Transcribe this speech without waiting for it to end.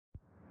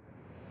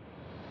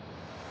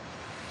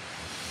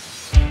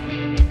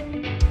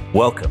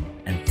Welcome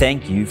and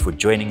thank you for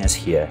joining us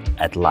here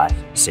at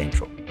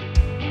LifeCentral.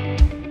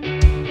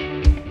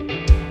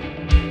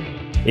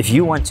 If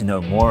you want to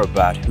know more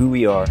about who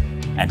we are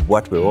and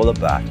what we're all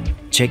about,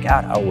 check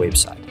out our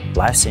website,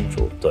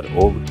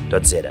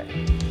 lifecentral.org.za,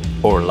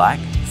 or like,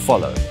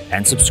 follow,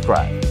 and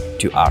subscribe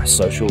to our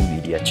social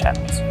media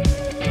channels.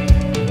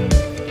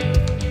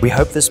 We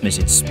hope this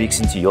message speaks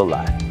into your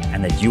life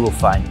and that you will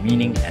find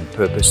meaning and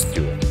purpose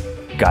through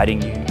it,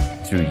 guiding you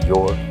through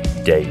your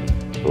daily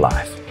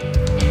life.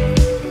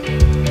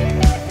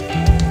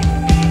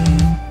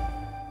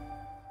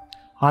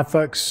 Hi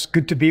folks,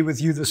 good to be with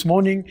you this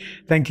morning.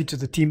 Thank you to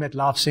the team at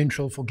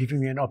LifeCentral for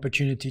giving me an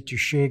opportunity to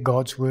share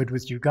God's Word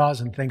with you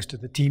guys, and thanks to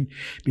the team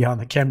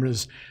behind the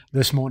cameras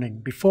this morning.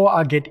 Before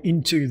I get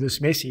into this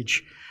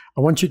message,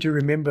 I want you to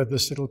remember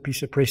this little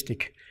piece of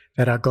plastic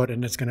that I got,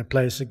 and it's going to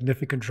play a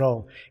significant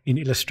role in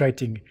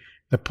illustrating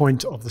the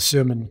point of the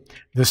sermon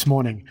this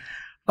morning.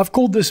 I've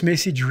called this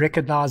message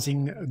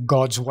Recognizing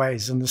God's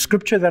Ways, and the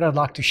scripture that I'd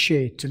like to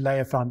share to lay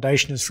a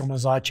foundation is from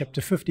Isaiah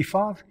chapter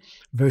 55,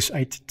 verse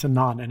 8 to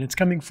 9, and it's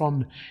coming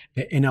from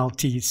the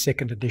NLT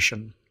second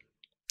edition.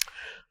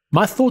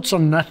 My thoughts are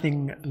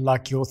nothing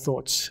like your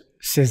thoughts,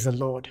 says the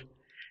Lord,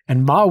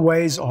 and my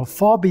ways are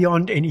far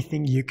beyond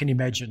anything you can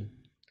imagine.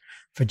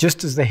 For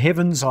just as the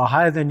heavens are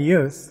higher than the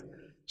earth,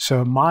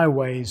 so my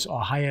ways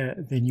are higher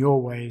than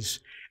your ways,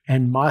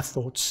 and my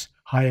thoughts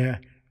higher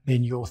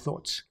than your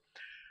thoughts.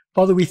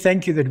 Father, we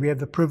thank you that we have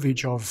the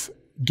privilege of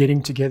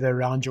getting together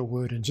around your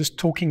word and just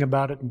talking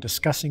about it and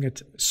discussing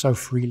it so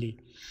freely.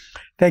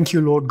 Thank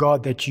you, Lord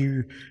God, that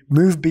you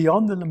move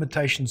beyond the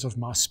limitations of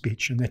my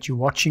speech and that you're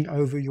watching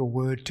over your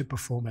word to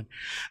perform it.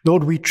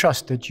 Lord, we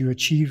trust that you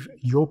achieve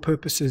your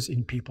purposes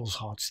in people's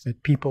hearts,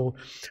 that people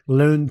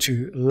learn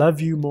to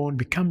love you more and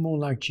become more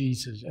like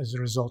Jesus as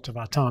a result of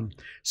our time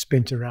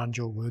spent around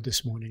your word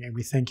this morning. And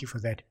we thank you for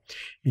that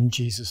in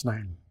Jesus'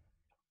 name.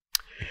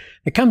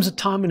 There comes a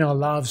time in our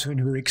lives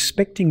when we're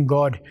expecting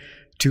God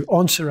to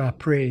answer our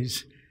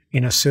prayers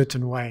in a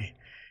certain way.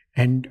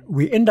 And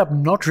we end up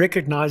not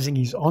recognizing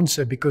his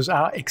answer because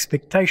our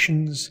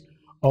expectations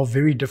are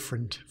very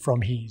different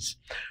from his.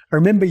 I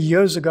remember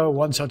years ago,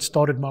 once I'd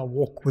started my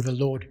walk with the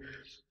Lord,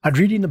 I'd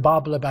read in the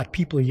Bible about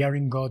people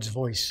hearing God's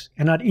voice,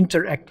 and I'd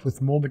interact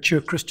with more mature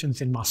Christians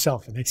than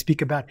myself, and they'd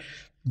speak about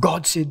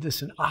God said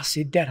this and I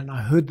said that, and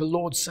I heard the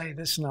Lord say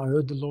this and I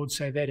heard the Lord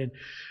say that. And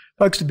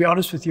folks, to be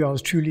honest with you, I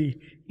was truly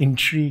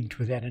intrigued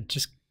with that. It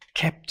just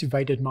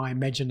captivated my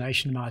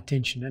imagination and my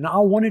attention. And I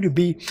wanted to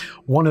be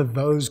one of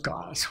those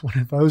guys, one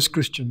of those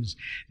Christians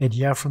that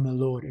hear from the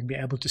Lord and be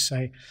able to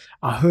say,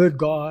 I heard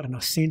God and I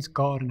sensed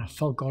God and I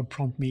felt God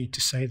prompt me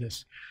to say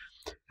this.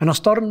 And I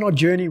started on a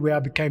journey where I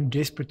became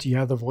desperate to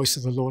hear the voice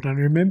of the Lord. And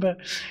I remember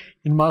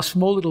in my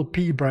small little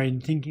pea brain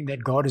thinking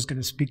that God is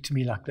going to speak to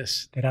me like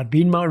this, that I'd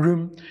be in my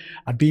room,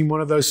 I'd be in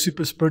one of those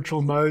super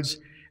spiritual modes,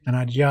 and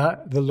I'd hear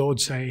the Lord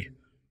say,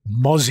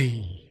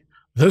 Mozzie,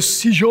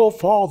 this is your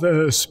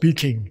Father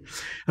speaking.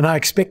 And I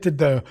expected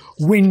the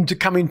wind to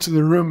come into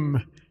the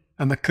room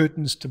and the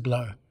curtains to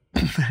blow.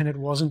 And it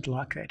wasn't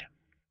like that.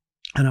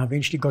 And I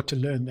eventually got to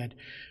learn that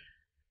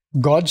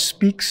God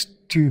speaks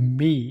to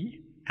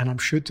me, and I'm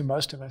sure to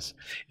most of us,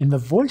 in the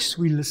voice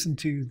we listen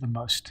to the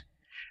most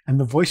and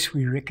the voice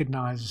we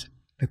recognize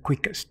the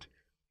quickest.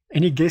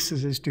 Any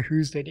guesses as to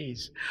whose that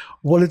is?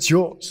 Well, it's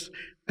yours.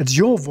 It's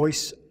your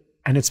voice.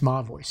 And it's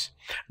my voice.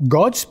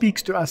 God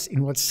speaks to us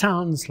in what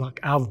sounds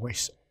like our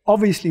voice,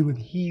 obviously with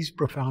his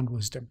profound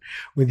wisdom,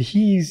 with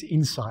his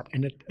insight.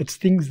 And it's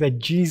things that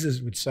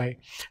Jesus would say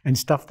and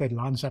stuff that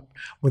lines up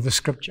with the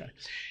scripture.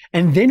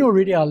 And then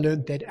already I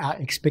learned that our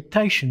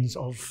expectations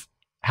of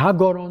how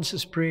God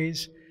answers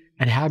prayers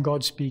and how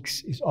God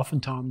speaks is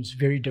oftentimes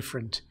very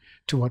different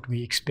to what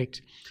we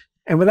expect.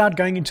 And without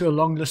going into a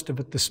long list of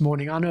it this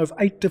morning, I know of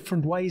 8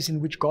 different ways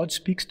in which God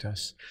speaks to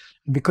us.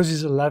 And because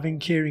he's a loving,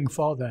 caring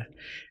Father,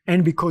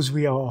 and because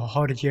we are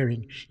hard of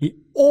hearing, he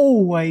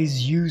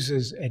always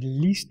uses at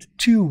least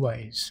 2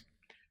 ways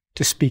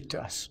to speak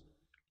to us,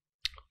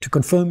 to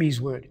confirm his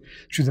word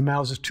through the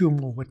mouths of 2 or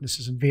more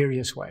witnesses in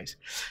various ways.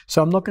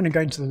 So I'm not going to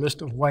go into the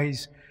list of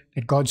ways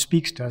that God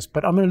speaks to us,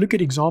 but I'm going to look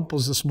at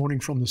examples this morning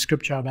from the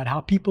scripture about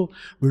how people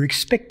were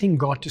expecting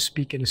God to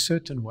speak in a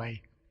certain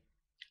way,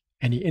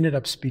 and he ended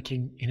up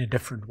speaking in a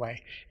different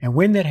way. And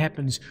when that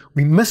happens,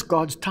 we miss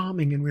God's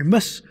timing and we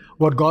miss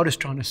what God is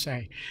trying to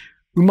say.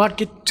 We might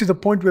get to the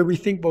point where we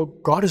think, well,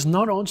 God is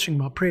not answering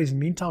my prayers. In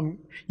the meantime,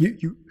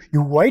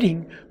 you're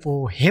waiting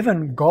for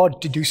heaven,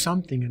 God, to do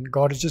something, and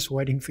God is just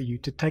waiting for you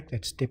to take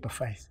that step of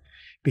faith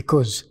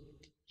because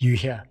you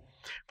hear.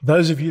 For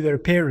those of you that are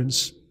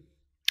parents,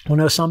 I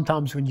know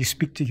sometimes when you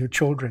speak to your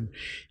children,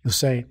 you'll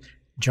say,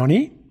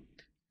 Johnny,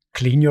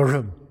 clean your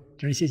room.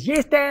 Johnny says,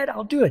 yes, Dad,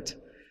 I'll do it.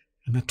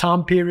 And the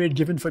time period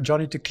given for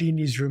Johnny to clean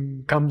his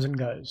room comes and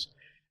goes.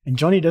 And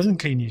Johnny doesn't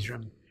clean his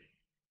room.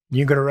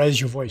 You've got to raise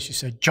your voice. You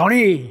say,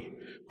 Johnny,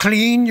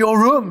 clean your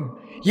room.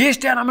 Yes,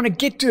 Dad, I'm going to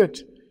get to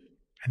it.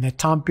 And that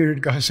time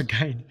period goes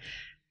again.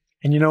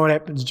 And you know what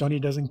happens? Johnny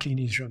doesn't clean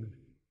his room.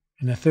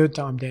 And the third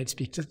time Dad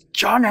speaks, it's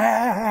Johnny!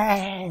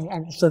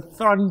 And it's a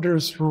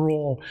thunderous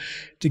roar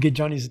to get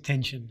Johnny's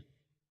attention.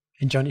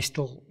 And Johnny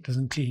still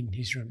doesn't clean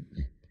his room.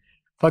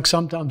 Folks,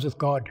 sometimes with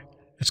God,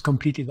 it's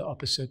completely the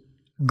opposite.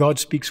 God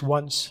speaks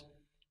once,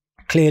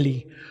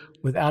 clearly,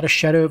 without a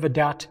shadow of a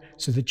doubt,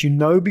 so that you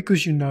know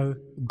because you know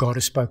God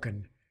has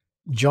spoken.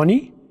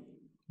 Johnny,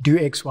 do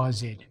X, Y,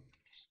 Z.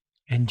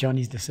 And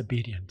Johnny's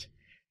disobedient.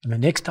 And the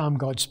next time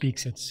God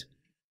speaks, it's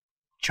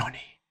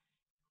Johnny,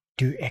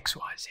 do X,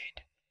 Y, Z.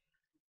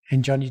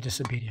 And Johnny's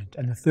disobedient.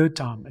 And the third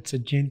time, it's a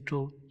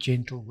gentle,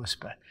 gentle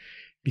whisper.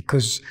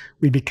 Because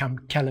we become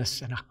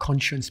callous and our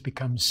conscience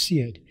becomes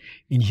seared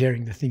in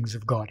hearing the things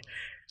of God.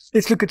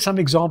 Let's look at some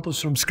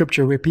examples from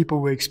Scripture where people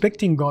were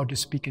expecting God to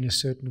speak in a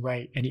certain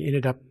way and He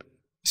ended up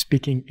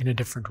speaking in a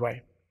different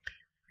way.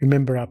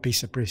 Remember our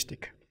piece of breast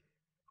stick.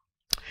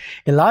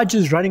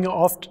 Elijah's running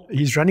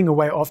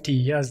away after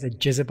he hears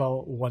that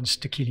Jezebel wants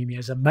to kill him. He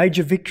has a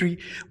major victory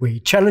where he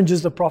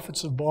challenges the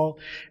prophets of Baal.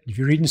 And if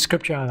you read in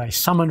Scripture, they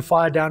summon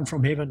fire down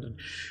from heaven. And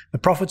the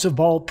prophets of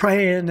Baal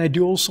pray and they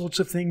do all sorts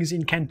of things,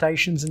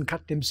 incantations, and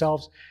cut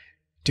themselves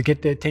to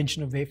get the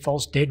attention of their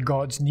false dead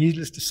gods.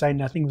 Needless to say,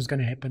 nothing was going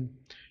to happen.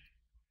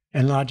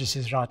 And Elijah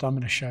says, right, I'm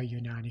going to show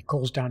you now. And he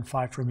calls down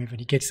fire from heaven.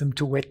 He gets them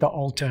to wet the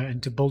altar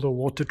and to build a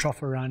water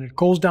trough around it.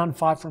 Calls down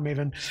fire from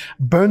heaven,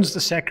 burns the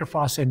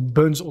sacrifice, and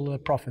burns all of the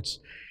prophets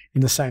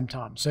in the same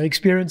time. So he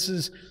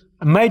experiences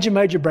a major,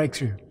 major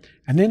breakthrough.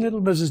 And then little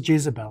Mrs.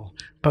 Jezebel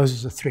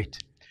poses a threat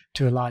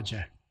to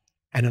Elijah.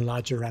 And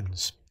Elijah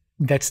runs.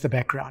 That's the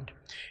background.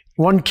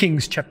 1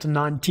 Kings chapter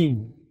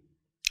 19,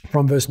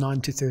 from verse 9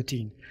 to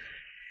 13.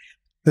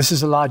 This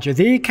is Elijah.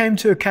 There he came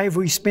to a cave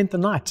where he spent the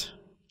night.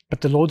 But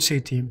the Lord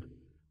said to him,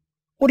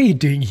 what are you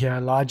doing here,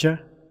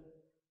 Elijah?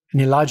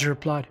 And Elijah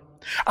replied,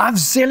 I've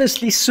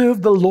zealously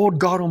served the Lord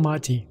God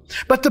Almighty,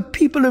 but the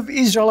people of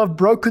Israel have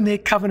broken their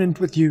covenant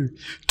with you,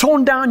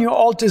 torn down your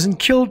altars and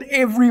killed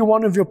every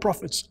one of your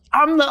prophets.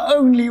 I'm the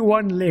only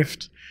one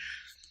left.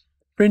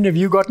 Friend, have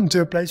you gotten to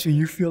a place where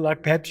you feel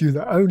like perhaps you're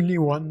the only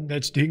one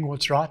that's doing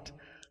what's right?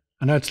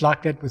 I know it's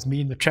like that with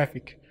me in the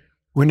traffic.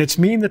 When it's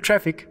me in the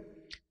traffic,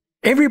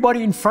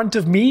 everybody in front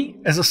of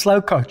me is a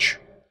slow coach.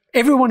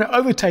 Everyone who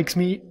overtakes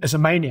me is a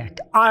maniac.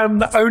 I'm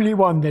the only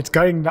one that's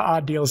going the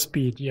ideal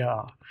speed.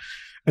 Yeah,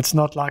 it's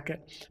not like it.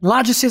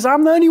 Elijah says,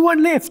 I'm the only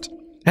one left.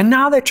 And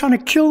now they're trying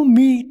to kill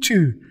me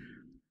too.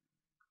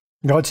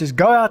 God says,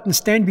 go out and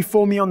stand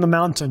before me on the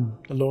mountain,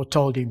 the Lord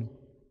told him.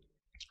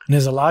 And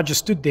as Elijah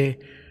stood there,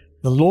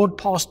 the Lord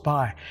passed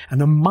by,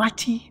 and a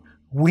mighty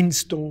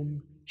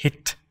windstorm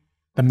hit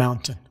the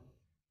mountain.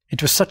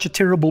 It was such a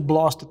terrible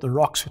blast that the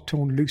rocks were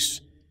torn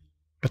loose.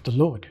 But the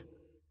Lord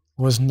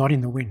was not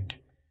in the wind.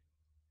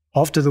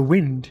 After the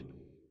wind,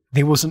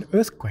 there was an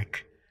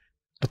earthquake,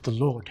 but the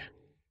Lord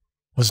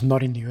was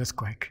not in the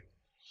earthquake.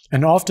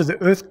 And after the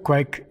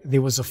earthquake,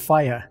 there was a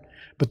fire,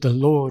 but the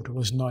Lord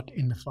was not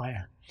in the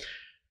fire.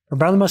 My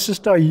brother, my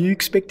sister, are you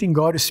expecting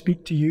God to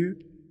speak to you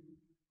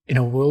in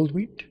a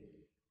whirlwind,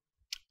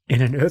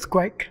 in an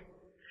earthquake,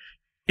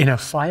 in a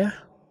fire?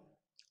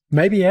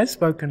 Maybe He has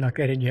spoken like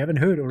that and you haven't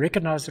heard or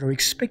recognized it or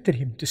expected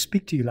Him to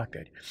speak to you like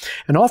that.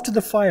 And after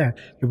the fire,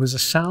 there was a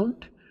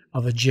sound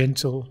of a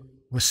gentle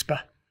whisper.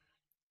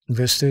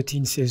 Verse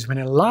 13 says, when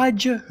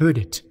Elijah heard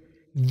it,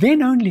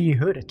 then only he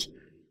heard it.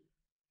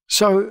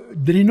 So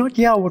did he not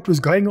hear what was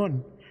going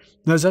on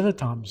those other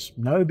times?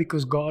 No,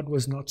 because God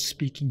was not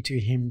speaking to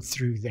him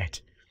through that.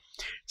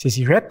 It says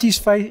he wrapped his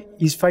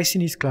face in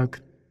his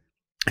cloak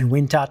and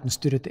went out and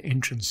stood at the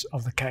entrance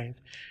of the cave.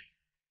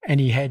 And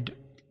he had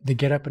the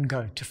get up and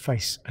go to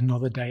face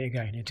another day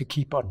again and to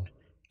keep on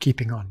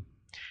keeping on.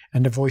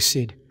 And the voice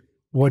said,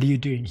 what are you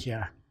doing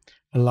here,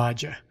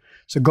 Elijah?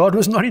 So God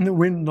was not in the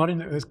wind, not in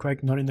the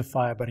earthquake, not in the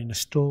fire, but in a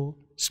still,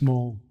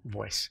 small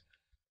voice.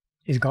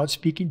 Is God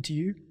speaking to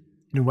you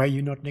in a way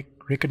you're not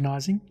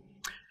recognizing?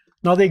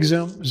 Another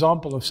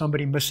example of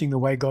somebody missing the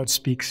way God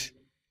speaks.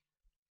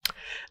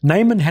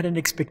 Naaman had an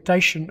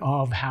expectation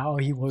of how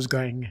he was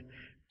going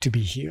to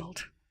be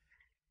healed.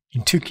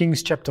 In 2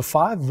 Kings chapter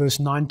 5, verse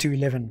 9 to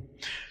 11.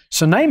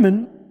 So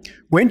Naaman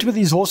went with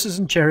his horses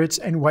and chariots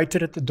and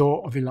waited at the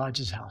door of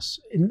Elijah's house.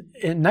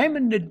 And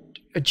Naaman had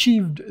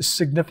achieved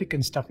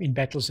significant stuff in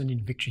battles and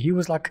in victory. He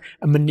was like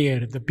a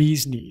Meneer, the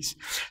bee's knees.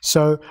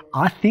 So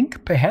I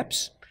think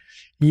perhaps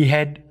he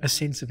had a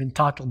sense of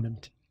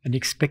entitlement and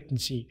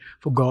expectancy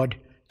for God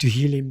to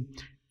heal him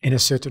in a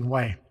certain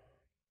way.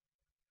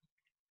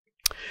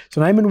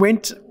 So Naaman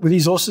went with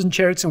his horses and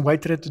chariots and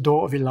waited at the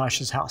door of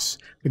Elisha's house,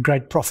 the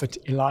great prophet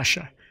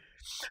Elisha.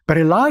 But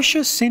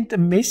Elisha sent a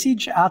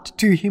message out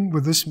to him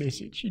with this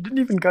message. He didn't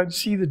even go and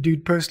see the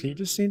dude personally. He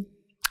just sent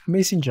a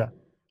messenger.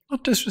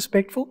 Not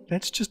disrespectful.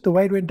 That's just the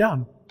way it went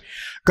down.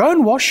 Go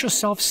and wash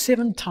yourself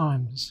 7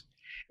 times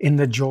in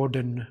the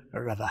Jordan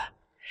River.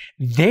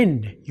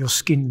 Then your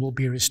skin will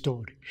be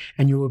restored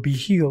and you will be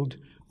healed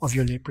of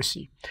your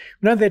leprosy.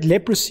 We know that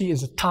leprosy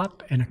is a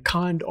type and a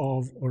kind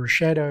of, or a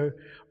shadow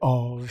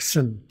of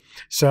sin.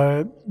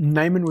 So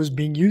Naaman was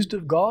being used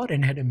of God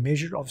and had a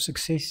measure of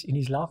success in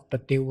his life,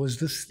 but there was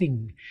this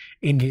thing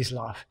in his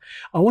life.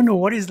 I wonder,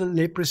 what is the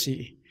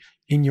leprosy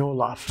in your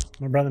life,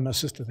 my brother, my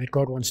sister, that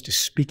God wants to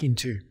speak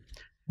into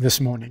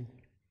this morning?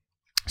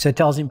 So it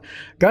tells him,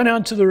 go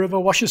down to the river,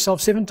 wash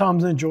yourself 7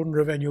 times in the Jordan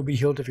River, and you'll be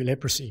healed of your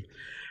leprosy.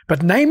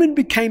 But Naaman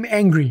became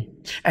angry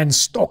and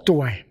stalked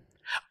away.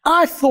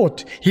 I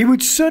thought he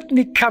would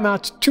certainly come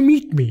out to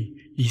meet me,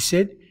 he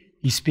said.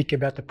 He's speaking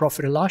about the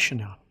prophet Elisha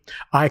now.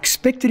 I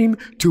expected him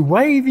to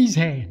wave his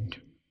hand.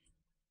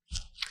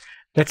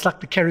 That's like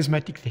the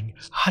charismatic thing.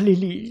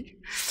 Hallelujah.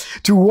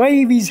 To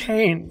wave his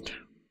hand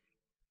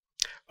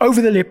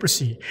over the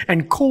leprosy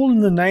and call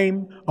in the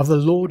name of the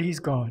Lord his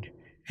God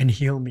and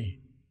heal me.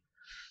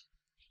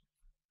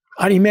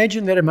 I'd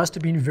imagine that it must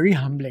have been very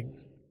humbling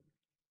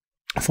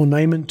for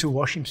Naaman to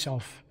wash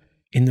himself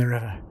in the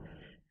river.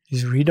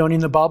 You read on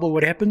in the Bible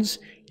what happens.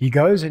 He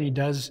goes and he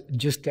does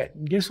just that.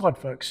 And guess what,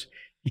 folks?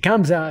 He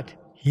comes out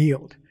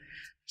healed.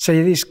 So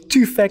there's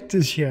 2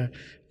 factors here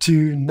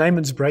to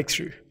Naaman's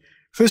breakthrough.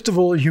 First of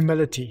all,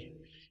 humility.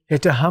 He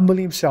had to humble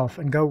himself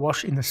and go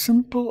wash in the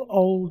simple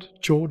old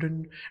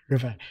Jordan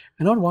River.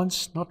 And not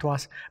once, not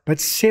twice, but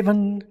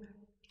 7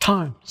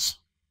 times.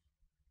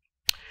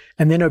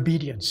 And then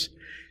obedience.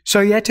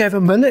 So he had to have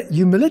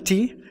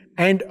humility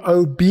and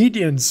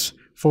obedience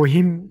for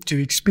him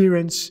to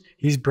experience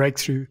his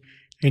breakthrough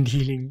and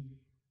healing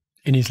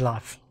in his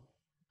life.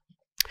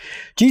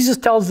 Jesus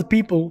tells the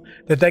people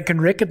that they can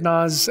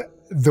recognize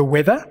the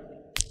weather,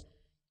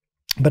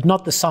 but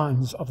not the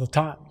signs of the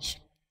times.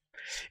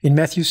 In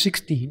Matthew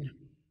 16,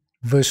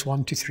 verse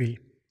 1 to 3.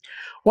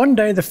 One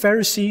day the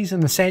Pharisees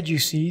and the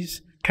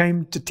Sadducees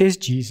came to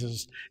test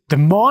Jesus,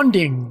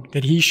 demanding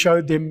that he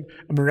showed them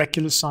a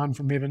miraculous sign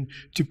from heaven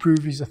to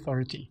prove his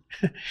authority.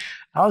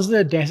 How's the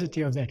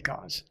audacity of that,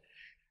 guys?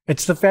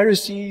 It's the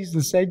Pharisees,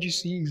 the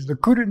Sadducees, the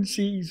couldn't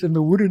sees and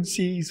the wouldn't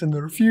sees and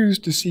the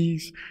refused to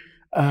sees.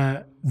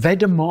 They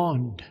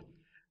demand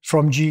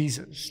from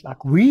Jesus,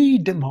 like we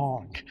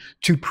demand,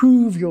 to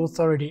prove your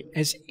authority,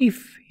 as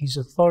if his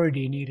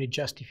authority needed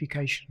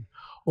justification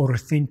or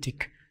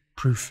authentic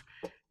proof.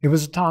 There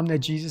was a time that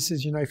Jesus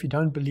says, if you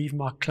don't believe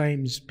my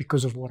claims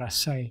because of what I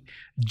say,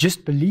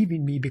 just believe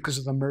in me because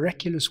of the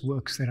miraculous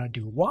works that I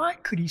do. Why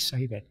could he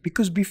say that?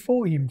 Because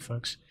before him,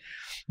 folks,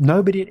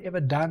 nobody had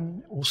ever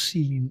done or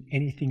seen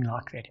anything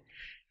like that,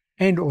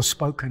 and or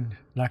spoken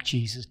like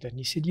Jesus did. And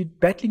he said, you're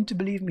battling to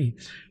believe me.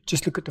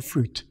 Just look at the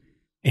fruit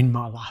in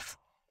my life.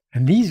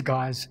 And these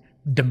guys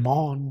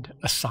demand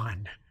a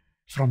sign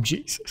from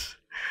Jesus.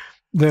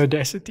 The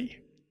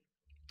audacity.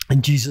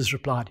 And Jesus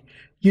replied,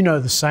 you know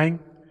the saying,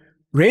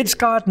 red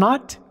sky at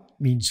night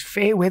means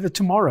fair weather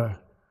tomorrow.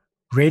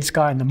 Red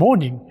sky in the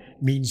morning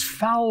means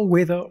foul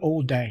weather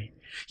all day.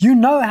 You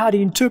know how to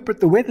interpret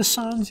the weather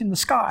signs in the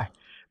sky,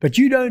 but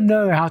you don't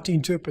know how to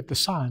interpret the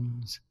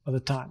signs of the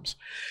times.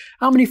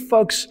 How many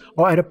folks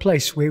are at a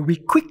place where we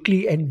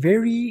quickly and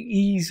very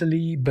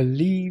easily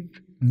believe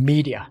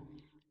media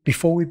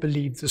before we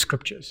believe the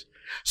scriptures?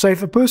 So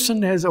if a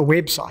person has a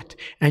website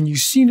and you've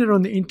seen it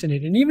on the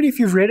internet, and even if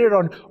you've read it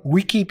on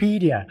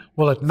Wikipedia,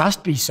 well, it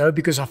must be so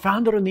because I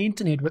found it on the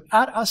internet,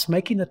 without us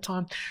making the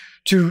time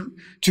to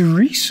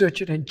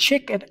research it and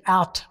check it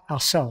out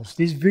ourselves.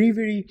 There's very,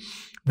 very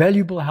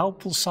valuable,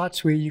 helpful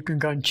sites where you can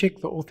go and check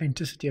the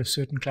authenticity of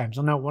certain claims.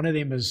 I know one of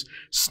them is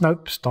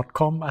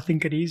Snopes.com, I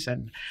think it is,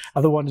 and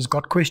other one is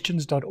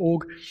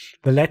gotquestions.org.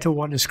 The latter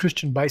one is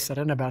Christian-based. I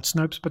don't know about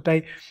Snopes, but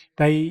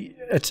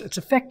it's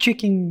a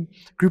fact-checking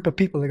group of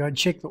people that go and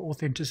check the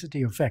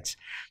authenticity of facts.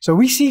 So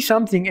we see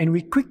something and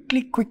we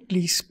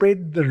quickly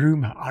spread the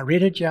rumor. I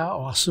read it, yeah,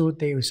 or I saw it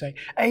there. We say,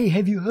 hey,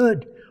 have you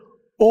heard?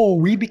 Or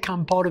we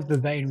become part of the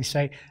they and we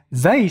say,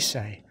 they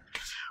say.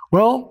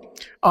 Well,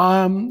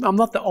 I'm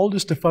not the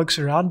oldest of folks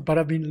around, but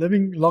I've been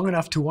living long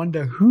enough to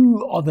wonder,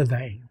 who are the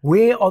they?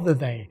 Where are the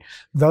they?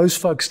 Those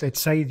folks that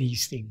say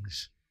these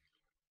things.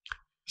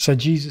 So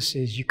Jesus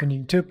says, you can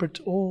interpret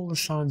all the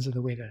signs of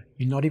the weather.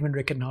 You're not even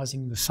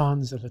recognizing the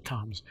signs of the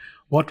times.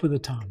 What were the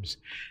times?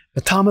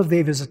 The time of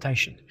their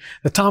visitation.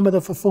 The time of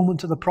the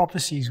fulfillment of the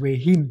prophecies where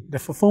him, the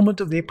fulfillment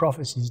of their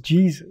prophecies,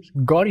 Jesus,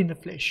 God in the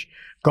flesh,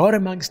 God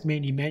amongst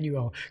men,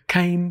 Emmanuel,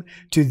 came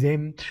to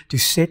them to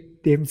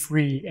set them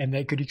free, and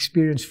they could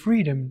experience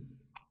freedom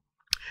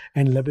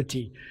and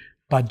liberty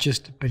by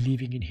just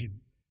believing in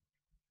him.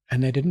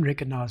 And they didn't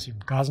recognize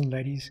him, guys and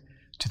ladies,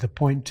 to the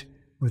point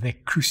where they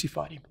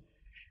crucified him.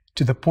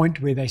 To the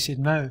point where they said,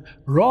 no,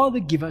 rather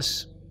give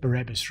us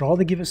Barabbas,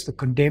 rather give us the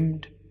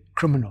condemned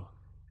criminal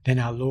than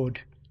our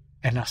Lord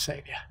and our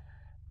Savior.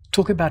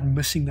 Talk about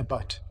missing the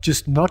boat,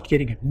 just not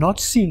getting it, not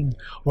seeing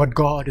what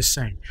God is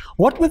saying.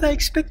 What were they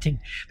expecting?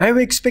 They were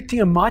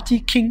expecting a mighty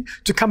king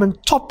to come and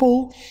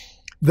topple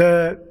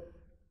the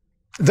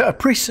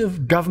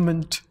oppressive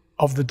government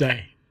of the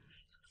day.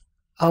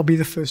 I'll be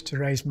the first to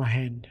raise my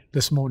hand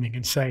this morning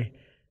and say,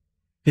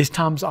 there's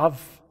times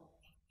I've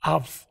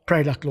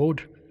prayed like,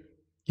 Lord,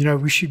 You know,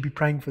 we should be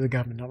praying for the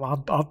government.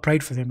 I've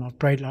prayed for them. I've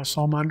prayed like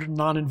Psalm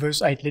 109 and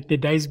verse 8, let their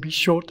days be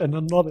short and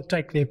another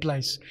take their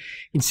place.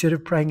 Instead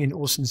of praying in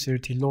all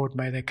sincerity, Lord,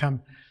 may they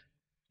come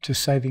to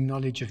saving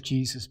knowledge of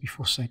Jesus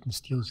before Satan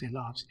steals their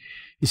lives.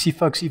 You see,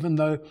 folks, even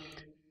though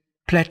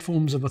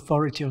platforms of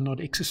authority are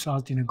not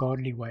exercised in a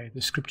godly way,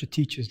 the scripture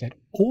teaches that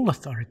all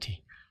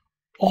authority,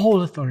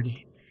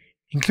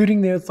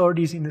 including the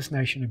authorities in this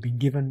nation, have been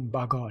given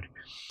by God.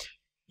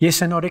 Yes,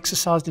 they're not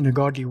exercised in a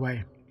godly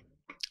way.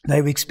 They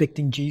were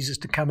expecting Jesus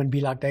to come and be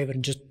like David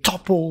and just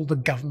topple the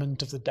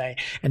government of the day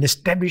and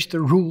establish the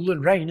rule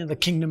and reign in the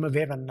kingdom of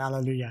heaven.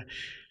 Hallelujah.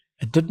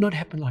 It did not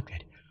happen like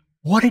that.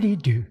 What did he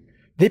do?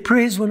 Their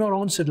prayers were not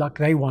answered like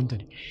they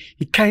wanted.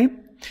 He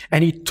came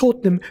and he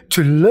taught them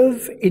to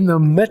live in the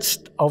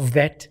midst of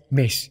that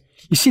mess.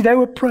 You see, they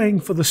were praying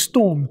for the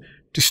storm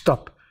to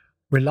stop,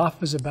 where life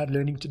was about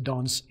learning to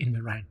dance in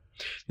the rain.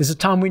 There's a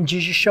time when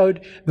Jesus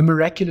showed the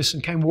miraculous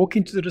and came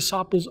walking to the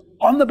disciples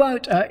on the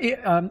boat,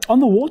 on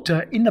the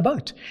water in the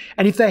boat.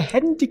 And if they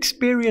hadn't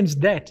experienced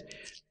that,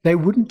 they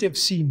wouldn't have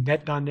seen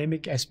that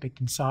dynamic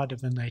aspect inside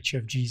of the nature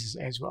of Jesus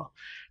as well,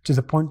 to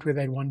the point where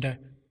they'd wonder,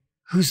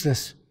 who's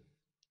this?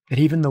 That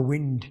even the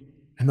wind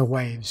and the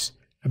waves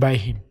obey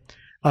him.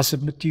 I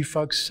submit to you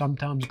folks,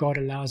 sometimes God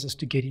allows us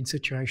to get in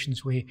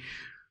situations where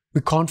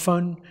we can't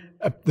phone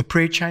the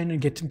prayer chain and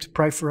get them to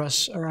pray for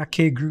us, or our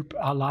care group,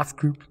 our life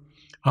group,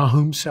 our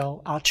home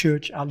cell, our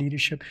church, our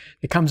leadership.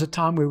 There comes a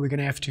time where we're going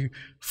to have to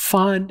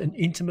find an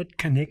intimate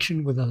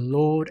connection with the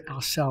Lord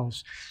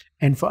ourselves,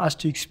 and for us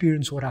to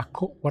experience what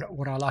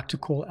I like to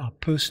call our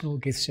personal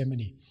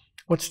Gethsemane.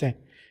 What's that?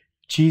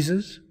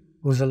 Jesus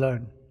was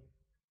alone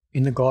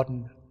in the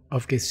Garden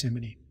of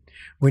Gethsemane.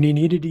 When he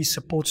needed his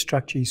support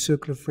structure, his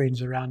circle of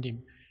friends around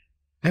him,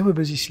 they were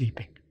busy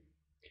sleeping.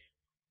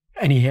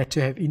 And he had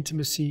to have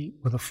intimacy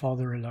with the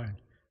Father alone.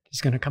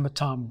 There's going to come a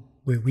time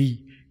where we're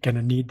going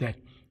to need that.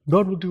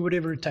 God will do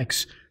whatever it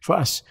takes for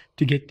us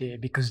to get there,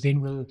 because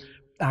then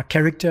our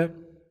character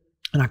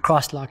and our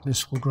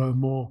Christ-likeness will grow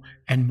more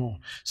and more.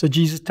 So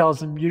Jesus tells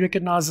them, you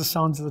recognize the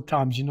signs of the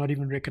times. You're not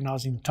even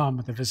recognizing the time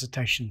of the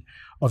visitation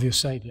of your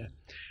Savior.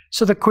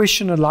 So the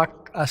question I'd like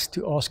us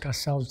to ask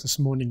ourselves this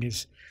morning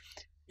is,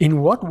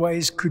 in what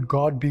ways could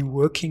God be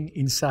working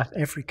in South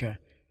Africa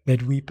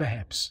that we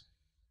perhaps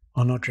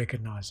are not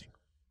recognizing?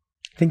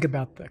 Think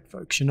about that,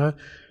 folks. You know,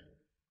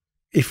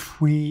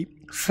 if we,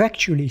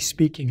 factually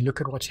speaking,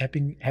 look at what's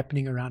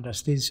happening around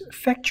us, there's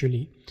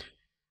factually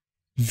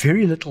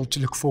very little to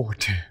look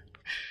forward to.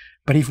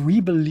 But if we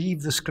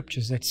believe the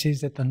scriptures that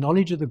says that the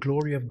knowledge of the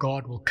glory of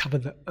God will cover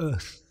the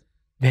earth,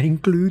 that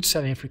includes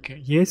South Africa,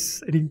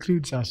 yes, it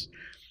includes us,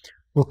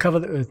 will cover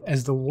the earth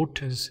as the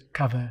waters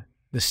cover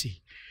the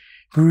sea.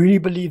 If we really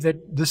believe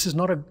that this is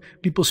not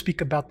people speak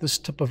about this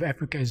tip of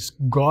Africa as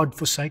God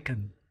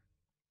forsaken.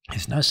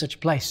 There's no such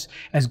place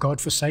as God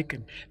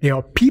forsaken. There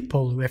are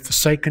people who have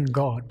forsaken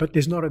God, but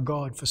there's not a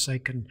God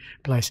forsaken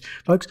place.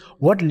 Folks,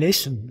 what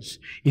lessons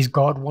is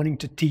God wanting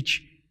to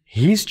teach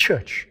his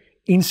church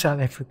in South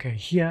Africa,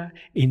 here,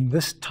 in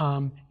this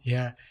time,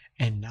 here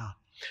and now?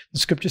 The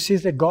scripture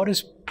says that God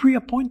has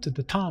pre-appointed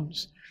the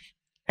times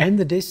and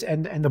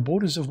the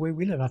borders of where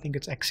we live. I think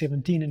it's Acts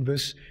 17 and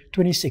verse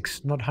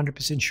 26. Not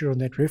 100% sure on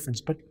that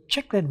reference, but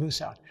check that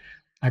verse out.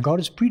 Now, God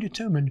has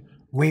predetermined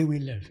where we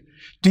live.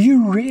 Do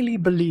you really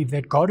believe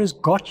that God has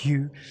got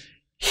you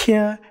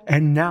here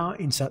and now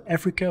in South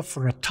Africa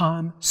for a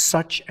time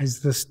such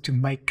as this to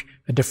make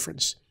a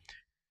difference?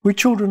 We're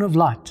children of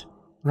light,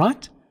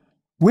 right?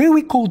 Where are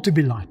we called to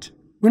be light?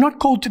 We're not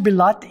called to be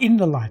light in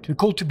the light. We're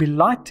called to be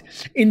light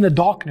in the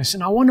darkness.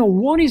 And I wonder,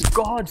 what is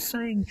God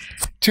saying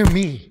to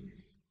me?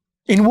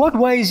 In what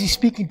way is he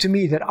speaking to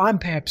me that I'm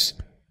perhaps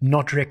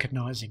not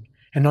recognizing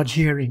and not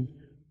hearing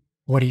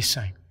what he's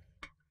saying?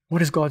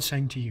 What is God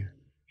saying to you?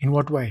 In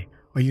what way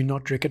are you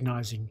not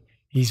recognizing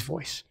his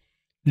voice?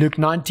 Luke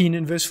 19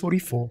 and verse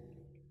 44.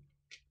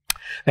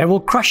 They will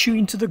crush you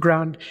into the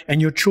ground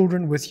and your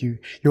children with you.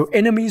 Your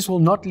enemies will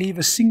not leave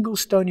a single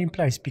stone in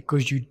place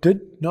because you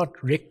did not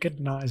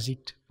recognize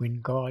it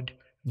when God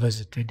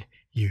visited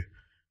you.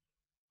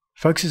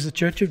 Folks, is the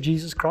Church of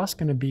Jesus Christ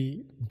going to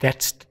be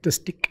that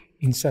statistic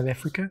in South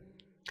Africa?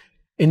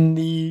 In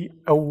the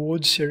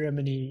award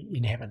ceremony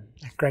in heaven,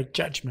 a great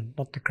judgment,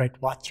 not the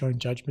great white throne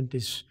judgment.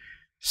 There's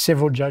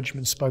several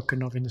judgments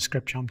spoken of in the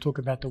scripture. I'm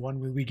talking about the one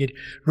where we get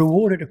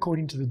rewarded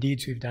according to the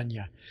deeds we've done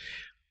here.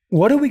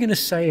 What are we going to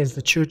say as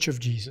the Church of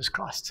Jesus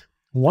Christ?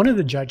 One of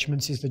the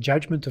judgments is the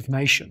judgment of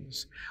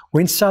nations.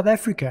 When South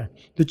Africa,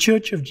 the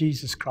Church of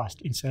Jesus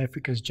Christ in South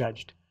Africa is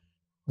judged,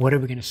 what are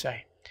we going to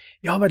say?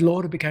 Yeah, but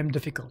Lord, it became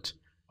difficult.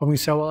 When we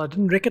say, well, I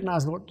didn't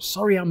recognize, Lord,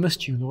 sorry I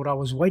missed you, Lord, I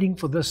was waiting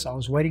for this, I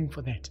was waiting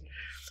for that.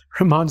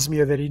 Reminds me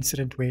of that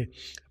incident where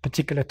a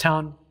particular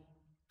town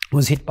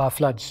was hit by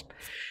floods.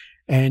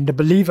 And the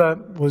believer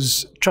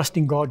was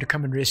trusting God to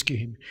come and rescue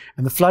him.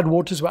 And the flood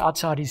waters were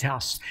outside his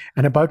house.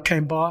 And a boat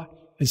came by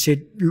and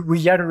said, we're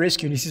here to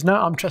rescue. And he says, no,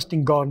 I'm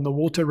trusting God. And the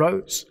water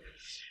rose.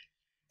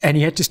 And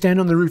he had to stand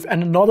on the roof,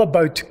 and another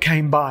boat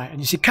came by.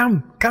 And he said,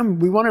 come,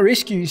 we want to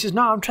rescue you. He says,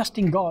 no, I'm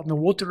trusting God. And the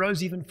water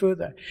rose even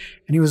further.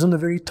 And he was on the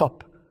very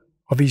top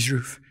of his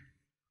roof.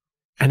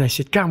 And they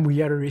said, come,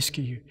 we are to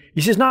rescue you.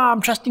 He says, no,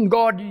 I'm trusting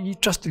God. He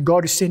trusted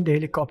God to send a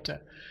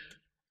helicopter.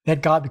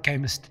 That guy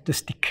became a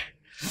statistic.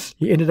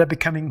 He ended up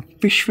becoming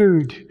fish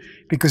food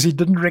because he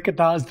didn't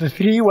recognize the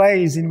 3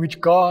 ways in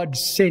which God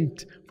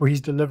sent for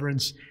his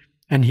deliverance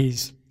and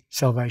his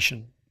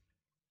salvation.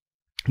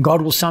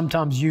 God will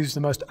sometimes use the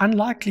most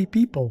unlikely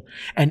people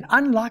and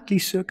unlikely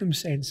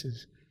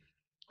circumstances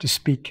to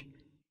speak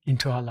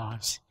into our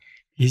lives.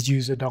 He's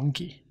used a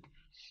donkey.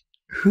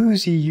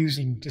 Who's he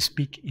using to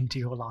speak into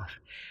your life?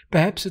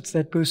 Perhaps it's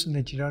that person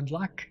that you don't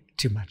like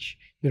too much.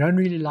 You don't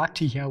really like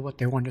to hear what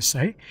they want to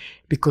say,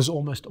 because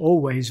almost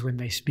always when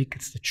they speak,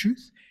 it's the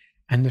truth,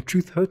 and the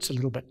truth hurts a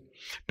little bit.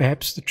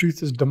 Perhaps the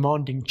truth is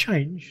demanding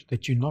change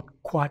that you're not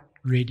quite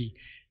ready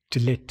to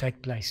let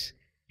take place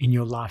in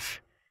your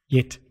life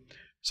yet.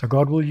 So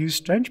God will use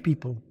strange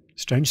people,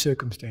 strange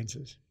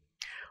circumstances.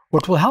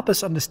 What will help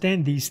us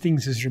understand these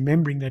things is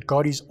remembering that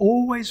God is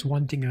always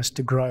wanting us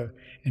to grow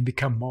and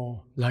become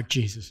more like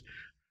Jesus.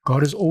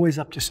 God is always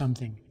up to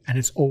something, and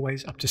it's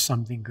always up to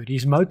something good.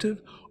 His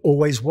motive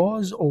always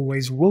was,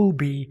 always will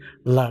be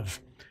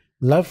love.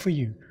 Love for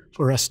you,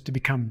 for us to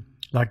become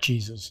like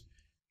Jesus.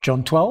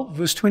 John 12,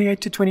 verse 28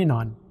 to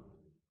 29.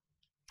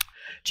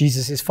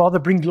 Jesus says, Father,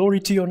 bring glory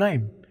to your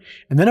name.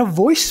 And then a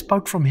voice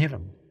spoke from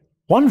heaven.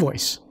 One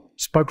voice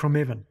spoke from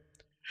heaven.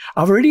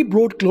 I've already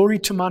brought glory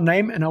to my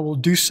name, and I will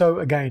do so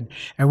again.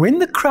 And when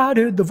the crowd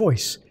heard the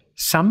voice,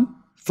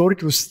 some thought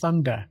it was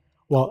thunder,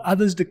 while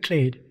others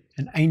declared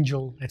an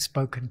angel had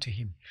spoken to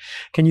him.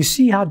 Can you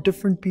see how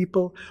different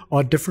people are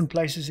at different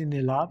places in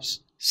their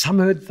lives? Some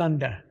heard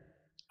thunder.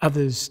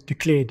 Others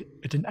declared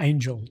it an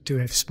angel to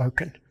have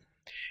spoken.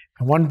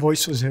 And one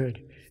voice was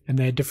heard, and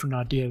they had different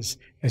ideas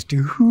as to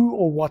who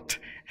or what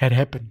had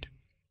happened.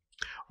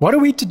 What are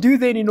we to do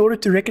then in order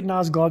to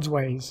recognize God's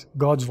ways,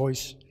 God's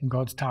voice, and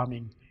God's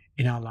timing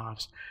in our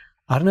lives?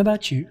 I don't know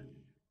about you,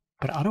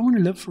 but I don't want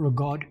to live for a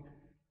God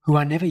who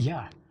I never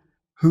hear,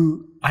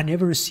 who I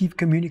never receive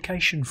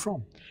communication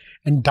from.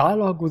 And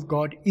dialogue with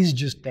God is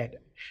just that.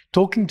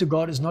 Talking to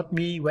God is not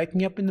me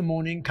waking up in the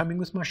morning, coming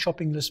with my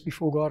shopping list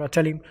before God. I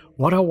tell him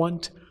what I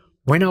want,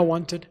 when I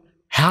want it,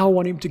 how I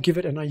want him to give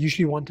it, and I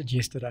usually want it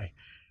yesterday.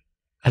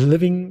 A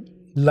living,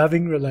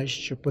 loving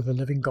relationship with a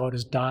living God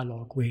is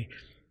dialogue, where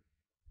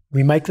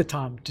we make the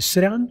time to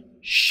sit down,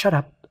 shut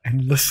up,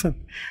 and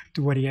listen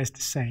to what he has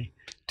to say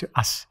to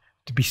us,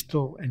 to be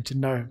still and to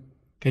know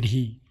that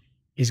he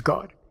is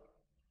God.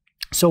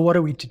 So what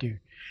are we to do?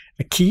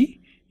 A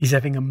key is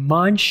having a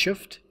mind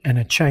shift and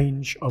a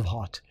change of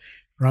heart.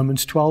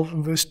 Romans 12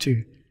 and verse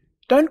 2.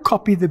 Don't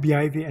copy the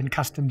behavior and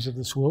customs of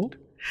this world,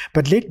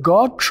 but let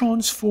God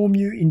transform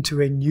you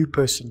into a new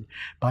person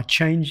by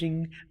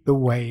changing the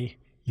way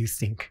you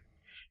think.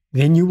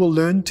 Then you will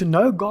learn to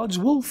know God's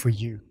will for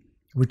you,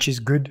 which is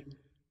good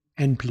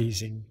and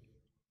pleasing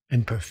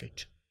and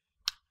perfect.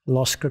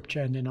 Last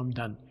scripture, and then I'm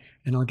done,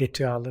 and I'll get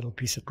to our little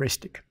piece of breast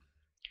stick.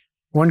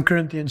 1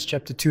 Corinthians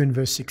chapter 2 and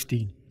verse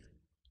 16.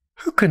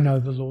 Who can know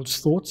the Lord's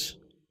thoughts?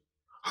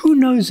 Who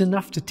knows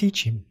enough to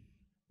teach him?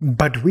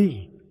 But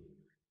we.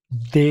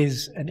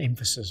 There's an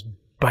emphasis,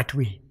 but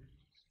we.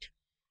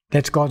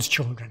 That's God's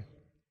children.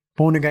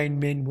 Born again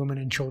men, women,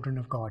 and children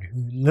of God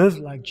who live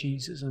like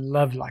Jesus and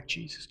love like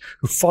Jesus,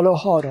 who follow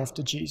hard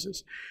after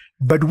Jesus.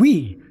 But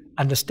we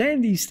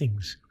understand these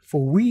things,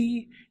 for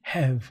we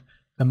have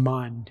the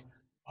mind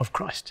of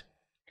Christ.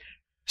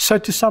 So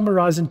to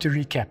summarize and to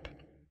recap,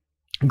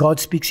 God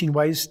speaks in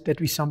ways that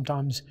we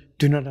sometimes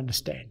do not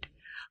understand.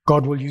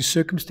 God will use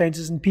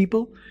circumstances and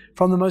people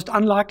from the most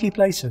unlikely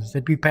places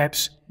that we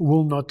perhaps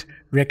will not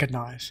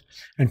recognize.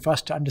 And for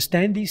us to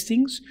understand these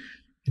things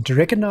and to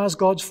recognize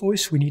God's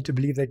voice, we need to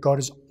believe that God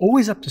is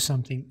always up to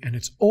something and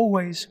it's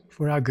always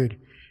for our good.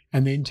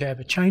 And then to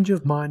have a change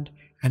of mind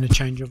and a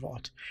change of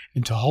heart.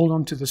 And to hold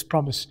on to this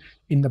promise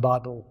in the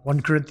Bible.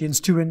 1 Corinthians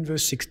 2 and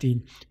verse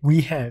 16,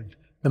 we have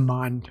the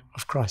mind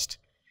of Christ.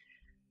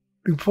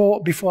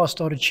 Before I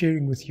started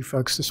sharing with you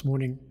folks this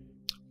morning,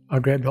 I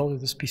grabbed hold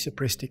of this piece of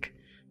press stick.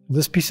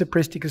 This piece of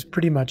press stick is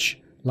pretty much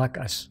like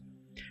us.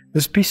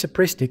 This piece of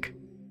press stick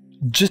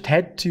just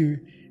had to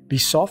be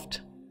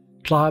soft,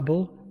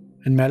 pliable,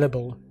 and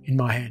malleable in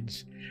my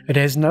hands. It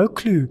has no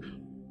clue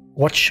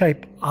what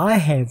shape I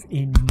have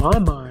in my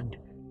mind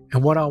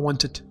and what I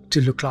want it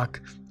to look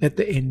like at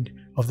the end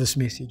of this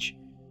message.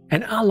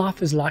 And our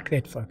life is like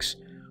that, folks.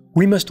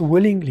 We must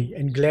willingly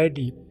and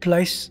gladly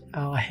place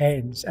our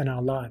hands and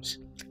our lives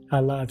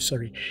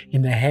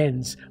in the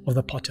hands of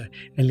the potter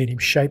and let him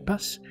shape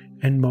us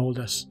and mold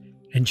us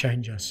and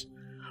change us.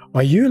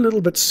 Are you a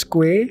little bit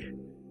square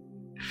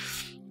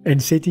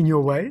and set in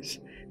your ways?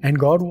 And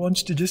God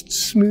wants to just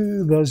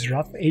smooth those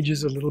rough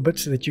edges a little bit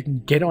so that you can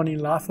get on in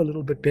life a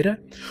little bit better?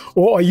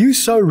 Or are you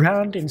so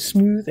round and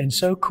smooth and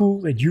so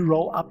cool that you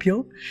roll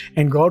uphill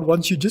and God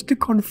wants you just to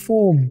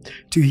conform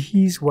to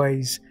his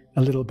ways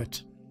a little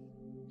bit?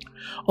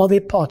 Are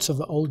there parts of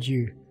the old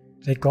you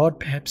that God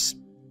perhaps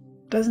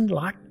doesn't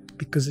like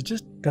because it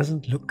just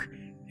doesn't look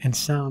and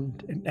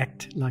sound and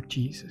act like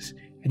Jesus.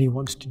 And he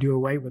wants to do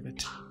away with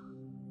it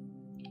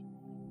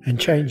and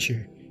change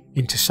you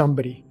into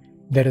somebody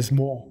that is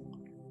more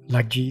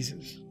like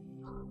Jesus.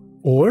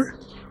 Or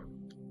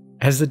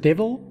has the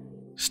devil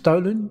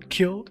stolen,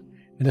 killed,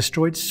 and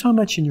destroyed so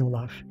much in your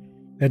life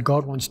that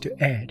God wants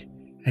to add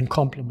and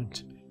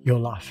complement your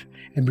life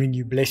and bring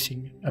you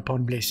blessing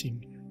upon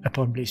blessing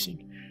upon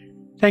blessing?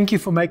 Thank you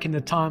for making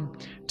the time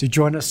to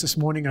join us this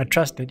morning. I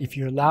trust that if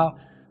you allow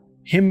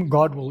Him,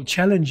 God will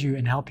challenge you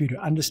and help you to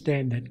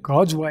understand that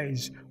God's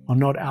ways are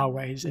not our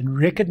ways, and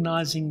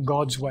recognizing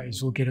God's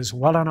ways will get us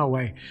well on our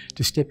way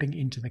to stepping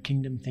into the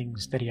kingdom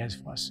things that He has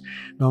for us.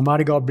 May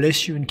Almighty God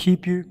bless you and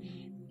keep you.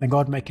 May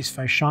God make His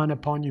face shine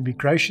upon you, be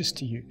gracious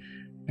to you.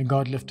 May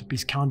God lift up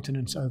His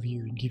countenance over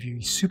you and give you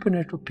His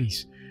supernatural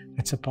peace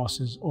that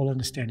surpasses all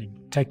understanding.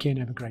 Take care and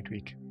have a great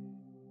week.